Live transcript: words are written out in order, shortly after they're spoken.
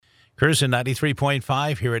Cruising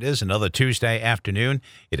 93.5, here it is, another Tuesday afternoon.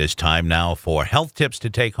 It is time now for Health Tips to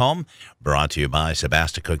Take Home, brought to you by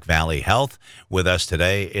Sebasticook Valley Health. With us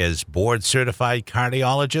today is board-certified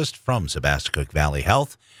cardiologist from Sebasticook Valley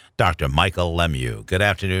Health, Dr. Michael Lemeiux. Good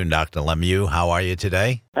afternoon, Dr. Lemeiux. How are you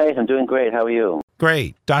today? Hey, I'm doing great. How are you?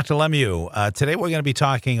 Great. Dr. Lemeiux, today we're going to be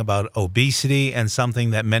talking about obesity and something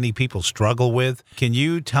that many people struggle with. Can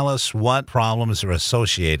you tell us what problems are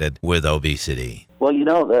associated with obesity? Well,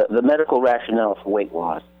 the medical rationale for weight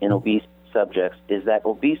loss in obese subjects is that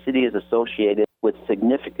obesity is associated with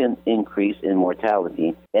significant increase in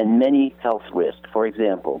mortality and many health risks. For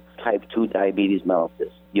example, type 2 diabetes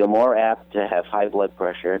mellitus. You're more apt to have high blood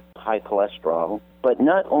pressure, high cholesterol. But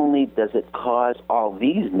not only does it cause all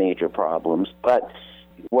these major problems, but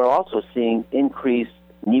we're also seeing increased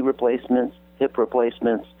knee replacements, hip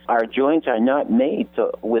replacements. Our joints are not made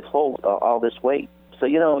to withhold all this weight. So,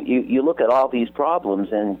 you look at all these problems,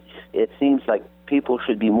 and it seems like people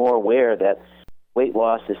should be more aware that weight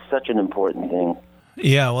loss is such an important thing.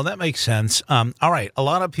 Yeah, well, that makes sense. All right. A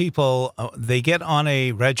lot of people, they get on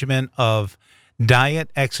a regimen of diet,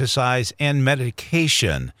 exercise, and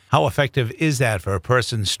medication. How effective is that for a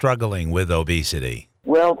person struggling with obesity?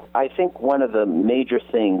 Well, I think one of the major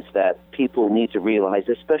things that people need to realize,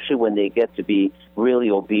 especially when they get to be really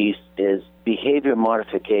obese, is behavior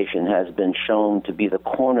modification has been shown to be the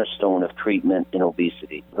cornerstone of treatment in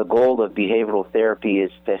obesity. The goal of behavioral therapy is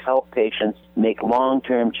to help patients make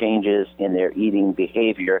long-term changes in their eating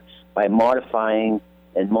behavior by modifying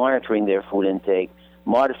and monitoring their food intake,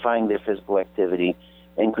 modifying their physical activity,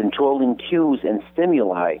 and controlling cues and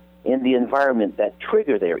stimuli in the environment that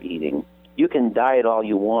trigger their eating. You can diet all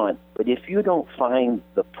you want, but if you don't find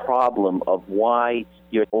the problem of why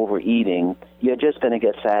you're overeating, you're just going to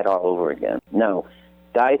get fat all over again. Now,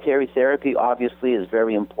 dietary therapy obviously is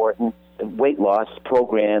very important. Weight loss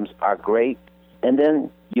programs are great. And then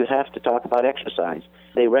you have to talk about exercise.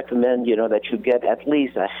 They recommend, that you get at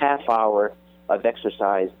least a half hour of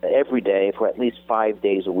exercise every day for at least 5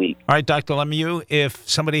 days a week. All right, Dr. Lemeiux, if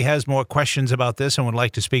somebody has more questions about this and would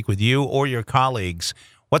like to speak with you or your colleagues,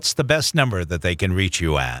 what's the best number that they can reach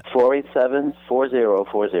you at?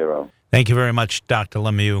 487-4040. Thank you very much, Dr.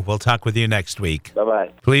 Lemeiux. We'll talk with you next week.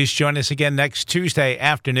 Bye-bye. Please join us again next Tuesday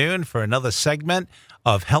afternoon for another segment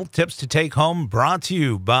of Health Tips to Take Home, brought to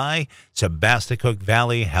you by Sebasticook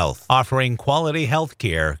Valley Health, offering quality health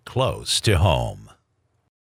care close to home.